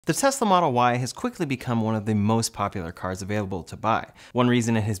The Tesla Model Y has quickly become one of the most popular cars available to buy. One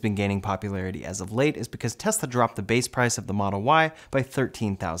reason it has been gaining popularity as of late is because Tesla dropped the base price of the Model Y by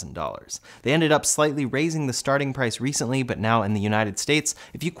 $13,000. They ended up slightly raising the starting price recently, but now in the United States,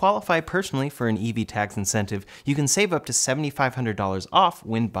 if you qualify personally for an EV tax incentive, you can save up to $7,500 off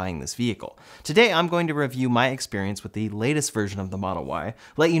when buying this vehicle. Today, I'm going to review my experience with the latest version of the Model Y,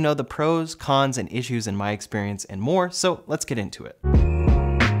 let you know the pros, cons, and issues in my experience and more, so let's get into it.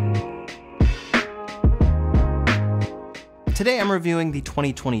 Today I'm reviewing the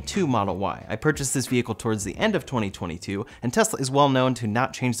 2022 Model Y. I purchased this vehicle towards the end of 2022, and Tesla is well known to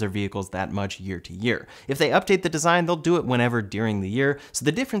not change their vehicles that much year to year. If they update the design, they'll do it whenever during the year, so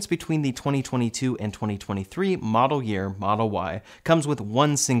the difference between the 2022 and 2023 model year Model Y comes with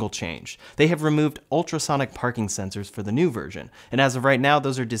one single change. They have removed ultrasonic parking sensors for the new version, and as of right now,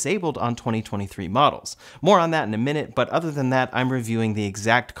 those are disabled on 2023 models. More on that in a minute, but other than that, I'm reviewing the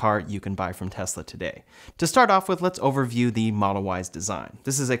exact car you can buy from Tesla today. To start off with, let's overview the Model Y's design.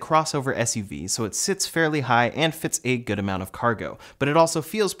 This is a crossover SUV, so it sits fairly high and fits a good amount of cargo, but it also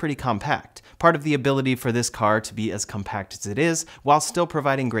feels pretty compact. Part of the ability for this car to be as compact as it is, while still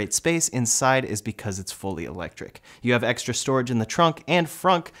providing great space inside, is because it's fully electric. You have extra storage in the trunk and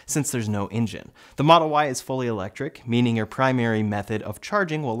frunk since there's no engine. The Model Y is fully electric, meaning your primary method of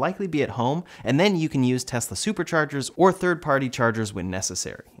charging will likely be at home, and then you can use Tesla superchargers or third-party chargers when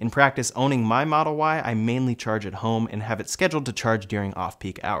necessary. In practice, owning my Model Y, I mainly charge at home and have it scheduled to charge during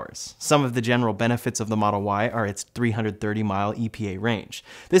off-peak hours. Some of the general benefits of the Model Y are its 330-mile EPA range.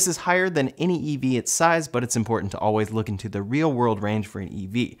 This is higher than any EV its size, but it's important to always look into the real-world range for an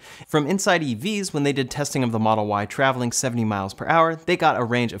EV. From Inside EVs, when they did testing of the Model Y traveling 70 miles per hour, they got a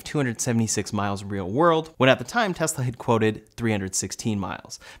range of 276 miles real-world, when at the time Tesla had quoted 316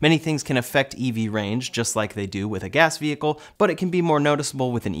 miles. Many things can affect EV range, just like they do with a gas vehicle, but it can be more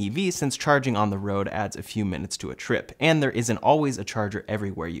noticeable with an EV since charging on the road adds a few minutes to a trip, and there isn't always a charger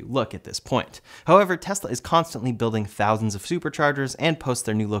everywhere you look at this point. However, Tesla is constantly building thousands of superchargers and posts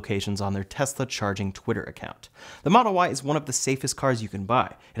their new locations on their Tesla Charging Twitter account. The Model Y is one of the safest cars you can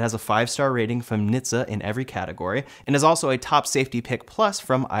buy. It has a 5-star rating from NHTSA in every category, and is also a top safety pick plus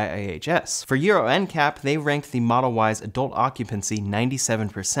from IIHS. For Euro NCAP, they ranked the Model Y's adult occupancy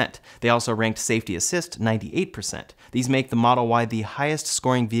 97%. They also ranked Safety Assist 98%. These make the Model Y the highest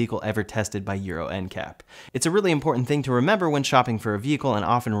scoring vehicle ever tested by Euro NCAP. It's a really important thing to remember when shopping for a vehicle and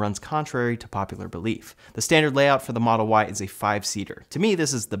often runs contrary to popular belief. The standard layout for the Model Y is a 5-seater. To me,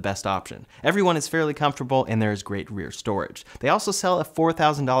 this is the best option. Everyone is fairly comfortable and there is great rear storage. They also sell a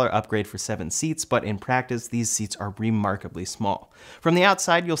 $4,000 upgrade for 7 seats, but in practice, these seats are remarkably small. From the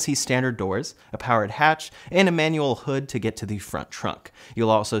outside, you'll see standard doors, a powered hatch, and a manual hood to get to the front trunk. You'll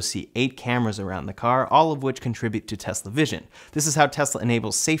also see 8 cameras around the car, all of which contribute to Tesla Vision. This is how Tesla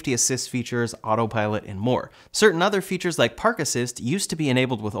enables safety assist features, autopilot, and more. Certain other features like Park Assist used to be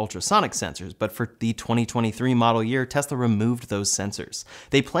enabled with ultrasonic sensors, but for the 2023 model year, Tesla removed those sensors.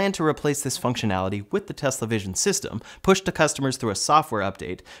 They plan to replace this functionality with the Tesla Vision system, pushed to customers through a software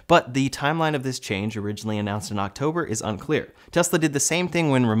update, but the timeline of this change, originally announced in October, is unclear. Tesla did the same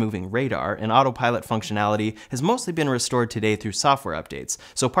thing when removing radar, and autopilot functionality has mostly been restored today through software updates,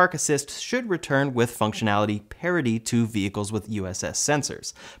 so Park Assist should return with functionality parity to vehicles with USS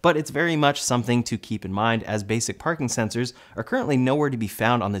sensors. But it's very much something to keep in mind, as basic parking sensors are currently nowhere to be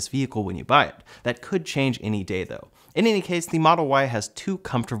found on this vehicle when you buy it. That could change any day though. In any case, the Model Y has 2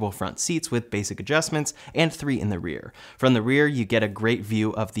 comfortable front seats with basic adjustments and 3 in the rear. From the rear, you get a great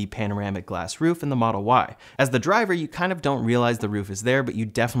view of the panoramic glass roof in the Model Y. As the driver, you kind of don't realize the roof is there, but you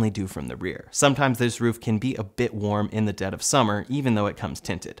definitely do from the rear. Sometimes this roof can be a bit warm in the dead of summer, even though it comes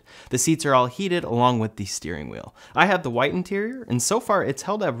tinted. The seats are all heated along with the steering wheel. I have the white interior, and so far it's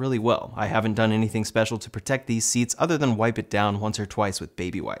held up really well. I haven't done anything special to protect these seats other than wipe it down once or twice with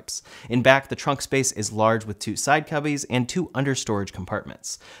baby wipes. In back, the trunk space is large with 2 side cubbies and 2 under storage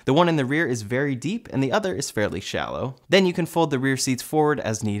compartments. The one in the rear is very deep and the other is fairly shallow. Then you can fold the rear seats forward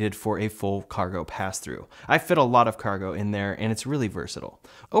as needed for a full cargo pass-through. I fit a lot of cargo in there and it's really versatile.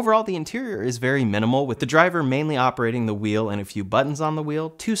 Overall, the interior is very minimal, with the driver mainly operating the wheel and a few buttons on the wheel,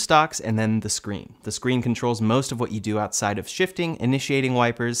 2 stalks, and then the screen. The screen controls most of what you do outside of shifting, initiating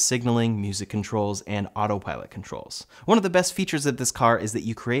wipers, signaling, music controls, and autopilot controls. One of the best features of this car is that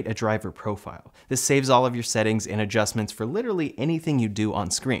you create a driver profile. This saves all of your settings and adjustments for literally anything you do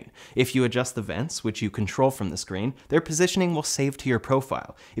on screen. If you adjust the vents, which you control from the screen, their positioning will save to your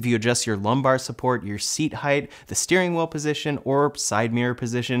profile. If you adjust your lumbar support, your seat height, the steering wheel position, or side mirror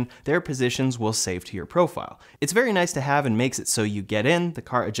position, their positions will save to your profile. It's very nice to have and makes it so you get in, the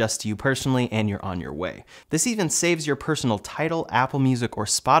car adjusts to you personally, and you're on your way. This even saves your personal Tidal, Apple Music, or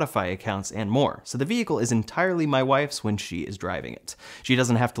Spotify accounts and more, so the vehicle is entirely my wife's when she is driving it. She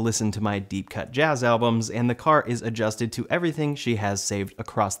doesn't have to listen to my deep cut jazz albums, and the car is adjusted to everything she has saved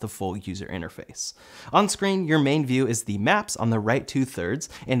across the full user interface. On screen, your main view is the maps on the right 2/3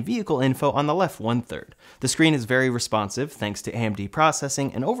 and vehicle info on the left 1/3. The screen is very responsive thanks to AMD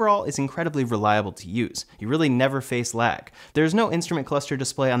processing, and overall is incredibly reliable to use. You really never face lag. There's no instrument cluster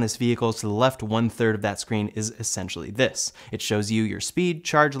display on this vehicle, so the left 1/3 of that screen is essentially this. It shows you your speed,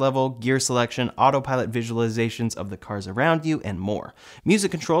 charge level, gear selection, autopilot visualizations of the cars around you, and more.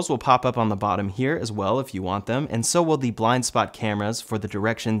 Music controls will pop up on the bottom here as well if you want them, and so will the blind spot cameras for the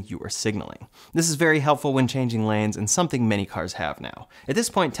direction you are signaling. This is very helpful when changing lanes and something many cars have now. At this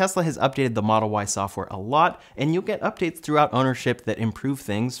point, Tesla has updated the Model Y software a lot, and you'll get updates throughout ownership that improve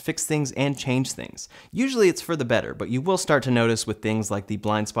things, fix things, and change things. Usually it's for the better, but you will start to notice with things like the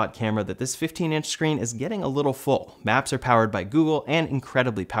blind spot camera that this 15-inch screen is getting a little full. Maps are powered by Google and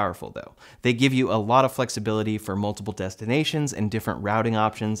incredibly powerful though. They give you a lot of flexibility for multiple destinations and different routing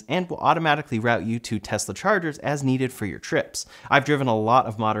options, and will automatically route you to Tesla chargers as needed for your trips. I've driven a lot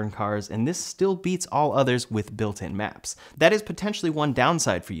of modern cars, and this still beats all others with built-in maps. That is potentially one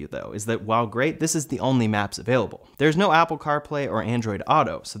downside for you though, is that while great, this is the only maps available. There's no Apple CarPlay or Android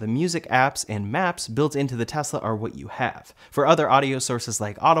Auto, so the music apps and maps built into the Tesla are what you have. For other audio sources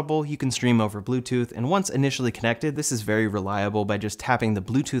like Audible, you can stream over Bluetooth, and once initially connected, this is very reliable by just tapping the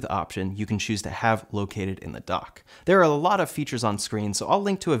Bluetooth option you can choose to have located in the dock. There are a lot of features on screen, so I'll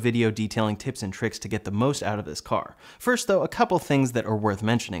link to a video detailing tips and tricks to get the most out of this car. First though, a couple things that are worth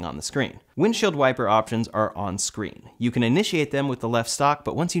mentioning on the screen. Windshield wiper options are on screen. You can initiate them with the left stalk,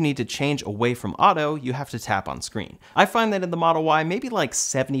 but once you need to change away from auto, you have to tap on screen. I find that in the Model Y, maybe like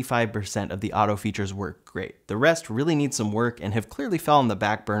 75% of the auto features work great. The rest really need some work and have clearly fell on the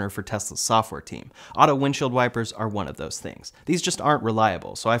back burner for Tesla's software team. Auto windshield wipers are one of those things. These just aren't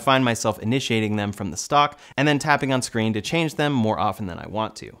reliable, so I find myself initiating them from the stock and then tapping on screen to change them more often than I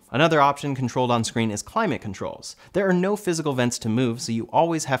want to. Another option controlled on screen is climate controls. There are no physical vents to move, so you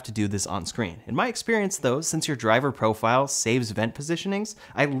always have to do this on screen. In my experience though, since your driver profile saves vent positionings,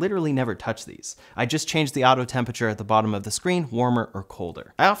 I literally never touch these. I just change the auto temperature at the bottom of the screen, warmer or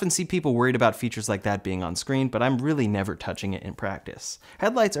colder. I often see people worried about features like that being on screen, but I'm really never touching it in practice.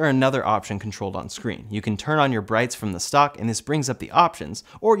 Headlights are another option controlled on screen. You can turn on your brights from the stock, and this brings up the options,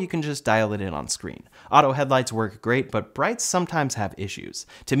 or you can just dial it in on screen. Auto headlights work great, but brights sometimes have issues.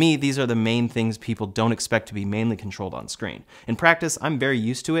 To me, these are the main things people don't expect to be mainly controlled on screen. In practice, I'm very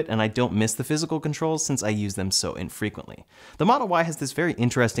used to it, and I don't miss the physical controls since I use them so infrequently. The Model Y has this very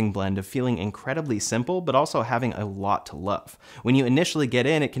interesting blend of feeling incredibly simple, but also having a lot to love. When you initially get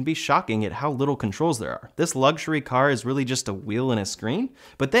in, it can be shocking at how little controls there are. This luxury car is really just a wheel and a screen,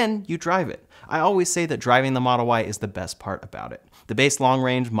 but then you drive it. I always say that driving the Model Y is the best part about it. The base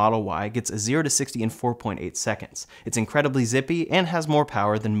long-range Model Y gets a 0 to 60 in 4.8 seconds. It's incredibly zippy and has more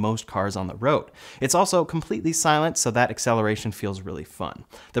power than most cars on the road. It's also completely silent, so that acceleration feels really fun.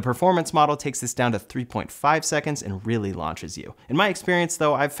 The performance model takes this down to 3.5 seconds and really launches you. In my experience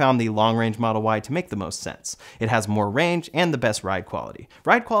though, I've found the long-range Model Y to make the most sense. It has more range and the best ride quality.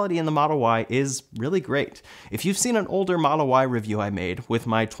 Ride quality in the Model Y is really great. If you've seen an older Model Y review I made with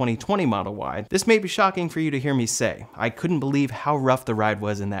my 2020 Model Y, this may be shocking for you to hear me say. I couldn't believe how rough the ride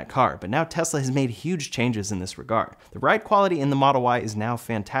was in that car, but now Tesla has made huge changes in this regard. The ride quality in the Model Y is now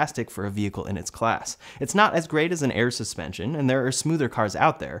fantastic for a vehicle in its class. It's not as great as an air suspension, and there are smoother cars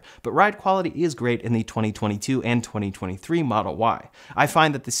out there, but ride quality is great in the 2022 and 2023 Model Y. I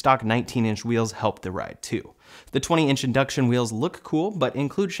find that the stock 19-inch wheels help the ride too. The 20-inch induction wheels look cool, but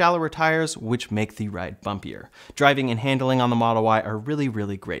include shallower tires, which make the ride bumpier. Driving and handling on the Model Y are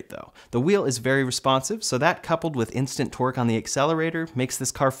really great though. The wheel is very responsive, so that coupled with instant torque on the accelerator makes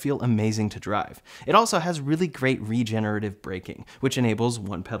this car feel amazing to drive. It also has really great regenerative braking, which enables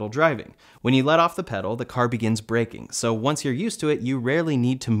one-pedal driving. When you let off the pedal, the car begins braking, so once you're used to it, you rarely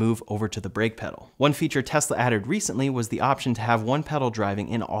need to move over to the brake pedal. One feature Tesla added recently was the option to have one-pedal driving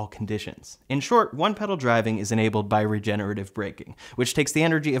in all conditions. In short, one-pedal driving is enabled by regenerative braking, which takes the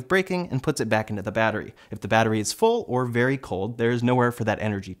energy of braking and puts it back into the battery. If the battery is full or very cold, there is nowhere for that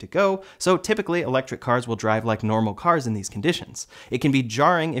energy to go, so typically electric cars will drive like normal cars in these conditions. It can be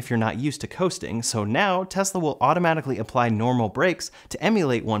jarring if you're not used to coasting, so now Tesla will automatically apply normal brakes to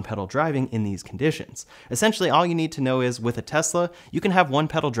emulate one-pedal driving in these conditions. Essentially, all you need to know is, with a Tesla, you can have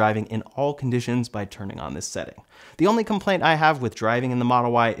one-pedal driving in all conditions by turning on this setting. The only complaint I have with driving in the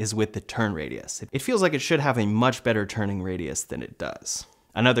Model Y is with the turn radius. It feels like it should have a much better turning radius than it does.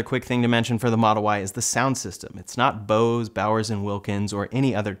 Another quick thing to mention for the Model Y is the sound system. It's not Bose, Bowers & Wilkins, or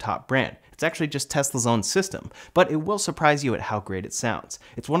any other top brand. It's actually just Tesla's own system, but it will surprise you at how great it sounds.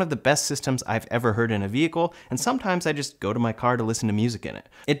 It's one of the best systems I've ever heard in a vehicle, and sometimes I just go to my car to listen to music in it.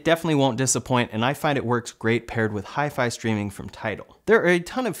 It definitely won't disappoint, and I find it works great paired with hi-fi streaming from Tidal. There are a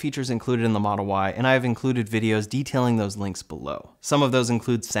ton of features included in the Model Y, and I have included videos detailing those links below. Some of those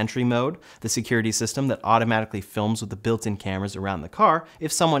include Sentry Mode, the security system that automatically films with the built-in cameras around the car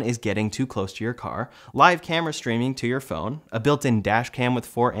if someone is getting too close to your car, live camera streaming to your phone, a built-in dash cam with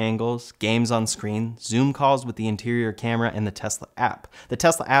 4 angles, games on screen, Zoom calls with the interior camera, and the Tesla app. The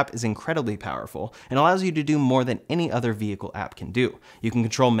Tesla app is incredibly powerful and allows you to do more than any other vehicle app can do. You can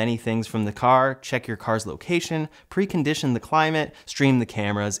control many things from the car, check your car's location, precondition the climate, stream the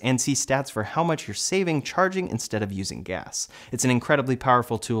cameras, and see stats for how much you're saving charging instead of using gas. It's an incredibly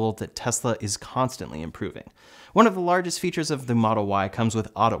powerful tool that Tesla is constantly improving. One of the largest features of the Model Y comes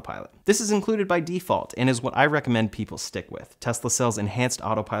with autopilot. This is included by default and is what I recommend people stick with. Tesla sells enhanced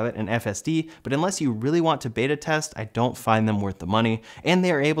autopilot and FSD, but unless you really want to beta test, I don't find them worth the money, and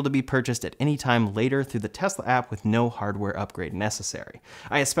they are able to be purchased at any time later through the Tesla app with no hardware upgrade necessary.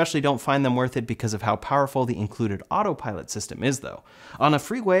 I especially don't find them worth it because of how powerful the included autopilot system is though. On a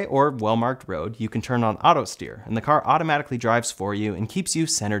freeway or well-marked road, you can turn on auto steer, and the car automatically drives for you and keeps you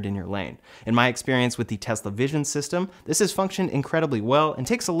centered in your lane. In my experience with the Tesla Vision system, this has functioned incredibly well and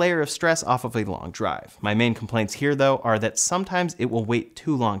takes a layer of stress off of a long drive. My main complaints here though are that sometimes it will wait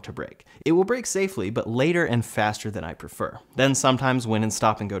too long to brake. It will brake safely, but later and faster than I prefer. Then sometimes when in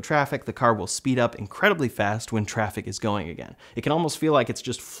stop and go traffic, the car will speed up incredibly fast when traffic is going again. It can almost feel like it's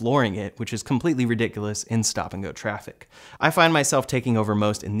just flooring it, which is completely ridiculous in stop and go traffic. I find myself taking over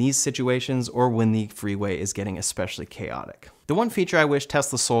most in these situations or when the freeway is getting especially chaotic. The one feature I wish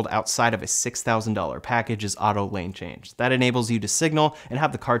Tesla sold outside of a $6,000 package is auto lane change. That enables you to signal and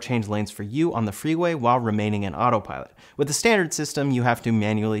have the car change lanes for you on the freeway while remaining in autopilot. With the standard system, you have to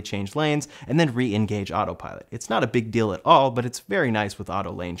manually change lanes and then re-engage autopilot. It's not a big deal at all, but it's very nice with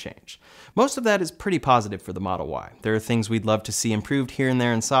auto lane change. Most of that is pretty positive for the Model Y. There are things we'd love to see improved here and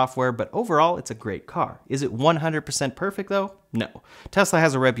there in software, but overall, it's a great car. Is it 100% perfect though? No. Tesla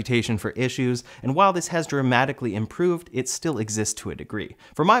has a reputation for issues, and while this has dramatically improved, it still exists to a degree.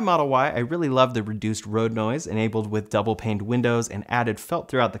 For my Model Y, I really love the reduced road noise enabled with double-paned windows and added felt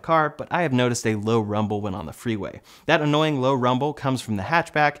throughout the car, but I have noticed a low rumble when on the freeway. That annoying low rumble comes from the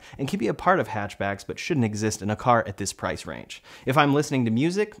hatchback and can be a part of hatchbacks, but shouldn't exist in a car at this price range. If I'm listening to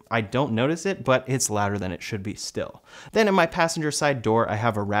music, I don't notice it, but it's louder than it should be still. Then in my passenger side door, I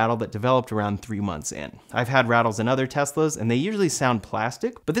have a rattle that developed around 3 months in. I've had rattles in other Teslas, and they usually sound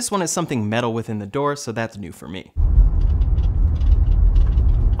plastic, but this one has something metal within the door, so that's new for me.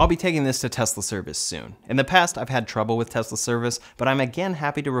 I'll be taking this to Tesla service soon. In the past, I've had trouble with Tesla service, but I'm again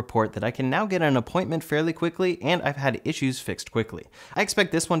happy to report that I can now get an appointment fairly quickly, and I've had issues fixed quickly. I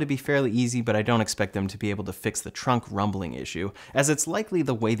expect this one to be fairly easy, but I don't expect them to be able to fix the trunk rumbling issue, as it's likely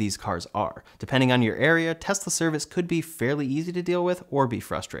the way these cars are. Depending on your area, Tesla service could be fairly easy to deal with or be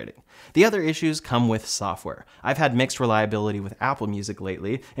frustrating. The other issues come with software. I've had mixed reliability with Apple Music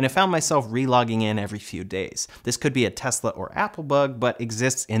lately, and have found myself re-logging in every few days. This could be a Tesla or Apple bug, but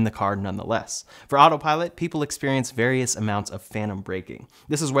exists in the car nonetheless. For autopilot, people experience various amounts of phantom braking.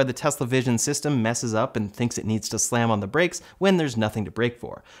 This is where the Tesla Vision system messes up and thinks it needs to slam on the brakes when there's nothing to brake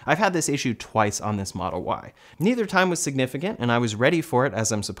for. I've had this issue twice on this Model Y. Neither time was significant, and I was ready for it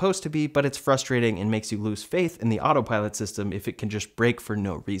as I'm supposed to be, but it's frustrating and makes you lose faith in the autopilot system if it can just brake for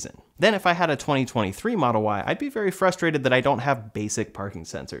no reason. Then if I had a 2023 Model Y, I'd be very frustrated that I don't have basic parking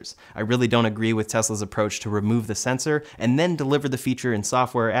sensors. I really don't agree with Tesla's approach to remove the sensor and then deliver the feature in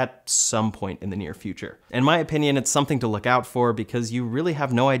software at some point in the near future. In my opinion, it's something to look out for because you really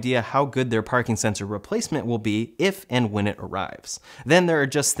have no idea how good their parking sensor replacement will be if and when it arrives. Then there are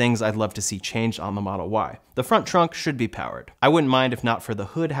just things I'd love to see changed on the Model Y. The front trunk should be powered. I wouldn't mind if not for the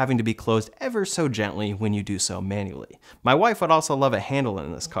hood having to be closed ever so gently when you do so manually. My wife would also love a handle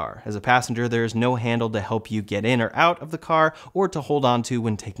in this car, As a passenger, there is no handle to help you get in or out of the car or to hold on to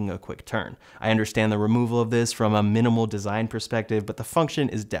when taking a quick turn. I understand the removal of this from a minimal design perspective, but the function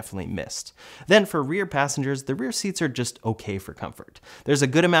is definitely missed. Then for rear passengers, the rear seats are just okay for comfort. There's a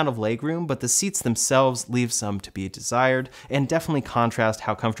good amount of legroom, but the seats themselves leave some to be desired and definitely contrast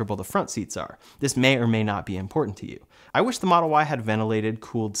how comfortable the front seats are. This may or may not be important to you. I wish the Model Y had ventilated,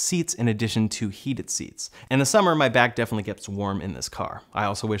 cooled seats in addition to heated seats. In the summer, my back definitely gets warm in this car. I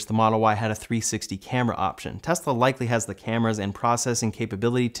also wish the Model Y had a 360 camera option. Tesla likely has the cameras and processing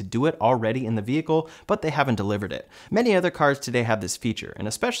capability to do it already in the vehicle, but they haven't delivered it. Many other cars today have this feature, and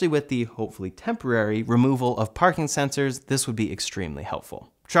especially with the, hopefully temporary, removal of parking sensors, this would be extremely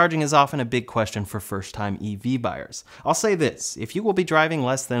helpful. Charging is often a big question for first-time EV buyers. I'll say this, if you will be driving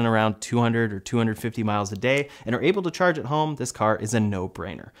less than around 200 or 250 miles a day and are able to charge at home, this car is a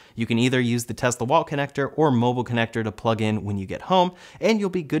no-brainer. You can either use the Tesla wall connector or mobile connector to plug in when you get home, and you'll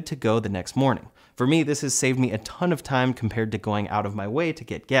be good to go the next morning. For me, this has saved me a ton of time compared to going out of my way to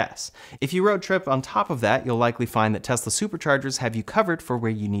get gas. If you road trip on top of that, you'll likely find that Tesla superchargers have you covered for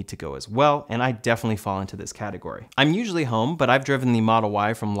where you need to go as well, and I definitely fall into this category. I'm usually home, but I've driven the Model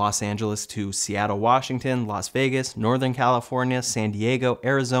Y from Los Angeles to Seattle, Washington, Las Vegas, Northern California, San Diego,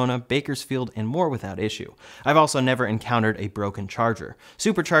 Arizona, Bakersfield, and more without issue. I've also never encountered a broken charger.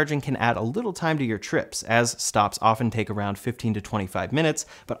 Supercharging can add a little time to your trips, as stops often take around 15 to 25 minutes,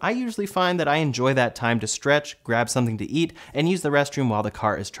 but I usually find that I enjoy that time to stretch, grab something to eat, and use the restroom while the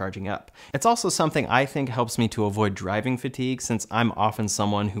car is charging up. It's also something I think helps me to avoid driving fatigue, since I'm often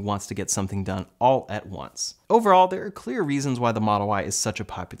someone who wants to get something done all at once. Overall, there are clear reasons why the Model Y is such a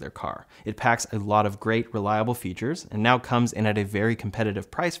popular car. It packs a lot of great, reliable features, and now comes in at a very competitive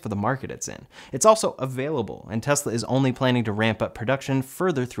price for the market it's in. It's also available, and Tesla is only planning to ramp up production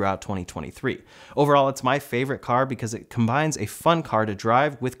further throughout 2023. Overall, it's my favorite car because it combines a fun car to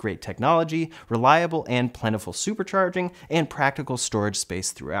drive with great technology, reliable and plentiful supercharging, and practical storage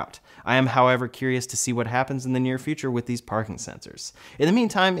space throughout. I am, however, curious to see what happens in the near future with these parking sensors. In the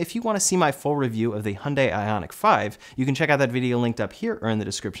meantime, if you want to see my full review of the Hyundai Ioniq 5, you can check out that video linked up here or in the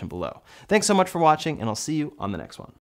description below. Thanks so much for watching, and I'll see you on the next one.